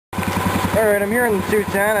Alright, I'm here in the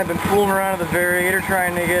 210. I've been fooling around with the variator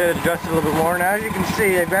trying to get it adjusted a little bit more. Now as you can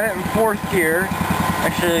see, I've got it in 4th gear.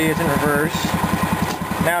 Actually, it's in reverse.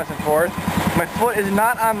 Now it's in 4th. My foot is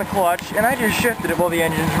not on the clutch, and I just shifted it while the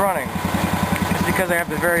engine's running. It's because I have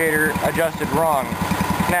the variator adjusted wrong.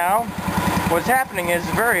 Now, what's happening is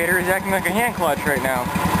the variator is acting like a hand clutch right now.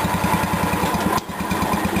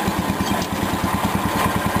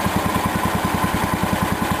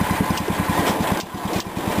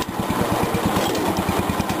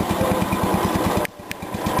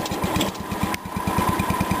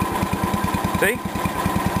 See?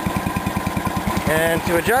 And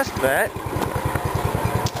to adjust that,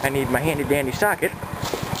 I need my handy dandy socket.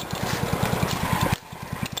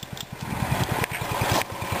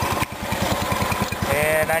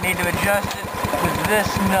 And I need to adjust it with this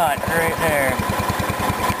nut right there.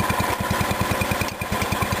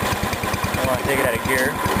 I want to take it out of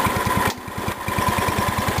gear.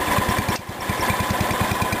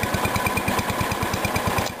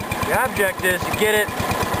 The object is to get it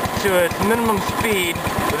to its minimum speed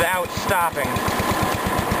without stopping.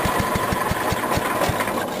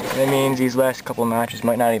 That means these last couple notches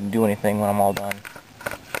might not even do anything when I'm all done.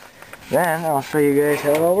 Then I'll show you guys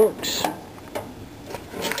how it all works.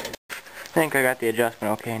 I think I got the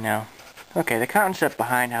adjustment okay now. Okay, the concept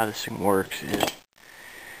behind how this thing works is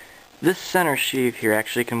this center sheave here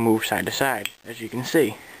actually can move side to side, as you can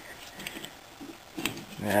see.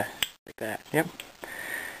 Yeah, like that. Yep.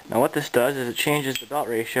 Now what this does is it changes the belt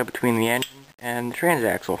ratio between the engine and the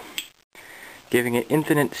transaxle, giving it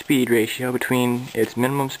infinite speed ratio between its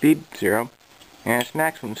minimum speed, 0, and its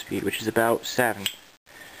maximum speed, which is about 7.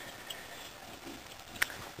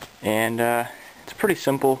 And it's a pretty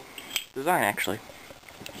simple design actually,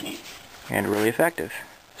 and really effective.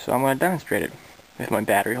 So I'm going to demonstrate it if my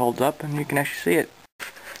battery holds up and you can actually see it.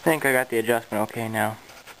 I think I got the adjustment okay now.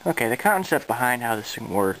 Okay, the concept behind how this thing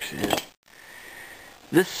works is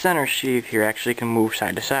this center sheave here actually can move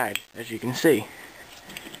side to side, as you can see.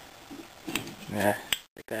 Yeah,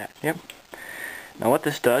 like that. Yep. Now what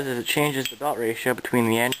this does is it changes the belt ratio between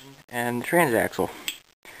the engine and the transaxle,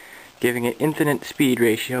 giving it infinite speed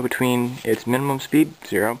ratio between its minimum speed,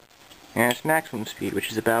 0, and its maximum speed,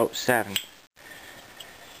 which is about 7.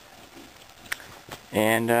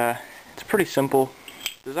 And it's a pretty simple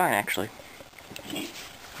design actually,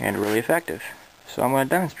 and really effective. So I'm going to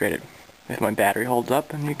demonstrate it if my battery holds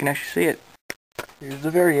up and you can actually see it. Here's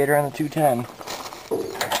the variator on the 210.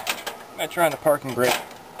 I try on the parking brake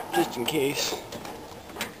just in case.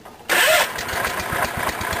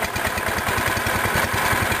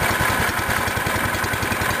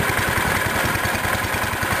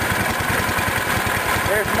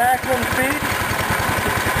 There's maximum speed,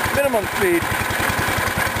 minimum speed,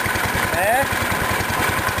 and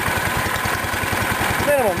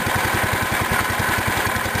minimum.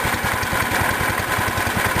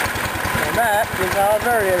 And that is how a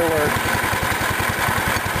variator works.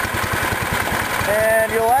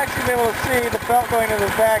 And you'll actually be able to see the belt going to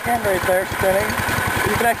the back end right there spinning.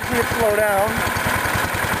 You can actually see it slow down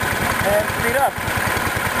and speed up.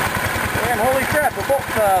 And holy crap, the bolt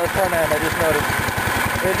fell out of the front end, I just noticed.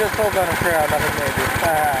 It just holds on a shroud, nothing major.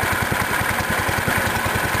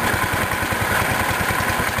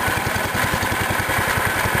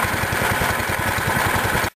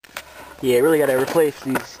 Yeah, really gotta replace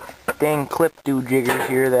these dang clip do-jiggers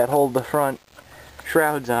here that hold the front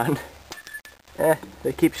shrouds on.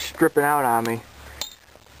 They keep stripping out on me.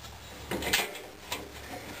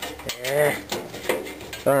 I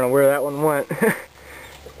don't know where that one went.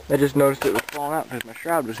 I just noticed it was falling out because my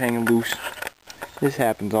shroud was hanging loose. This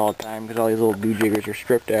happens all the time because all these little do-jiggers are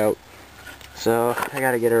stripped out. So I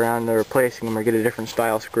gotta get around to replacing them or get a different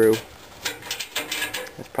style screw.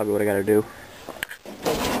 That's probably what I gotta do.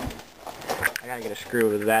 I gotta get a screw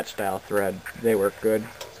with that style thread. They work good.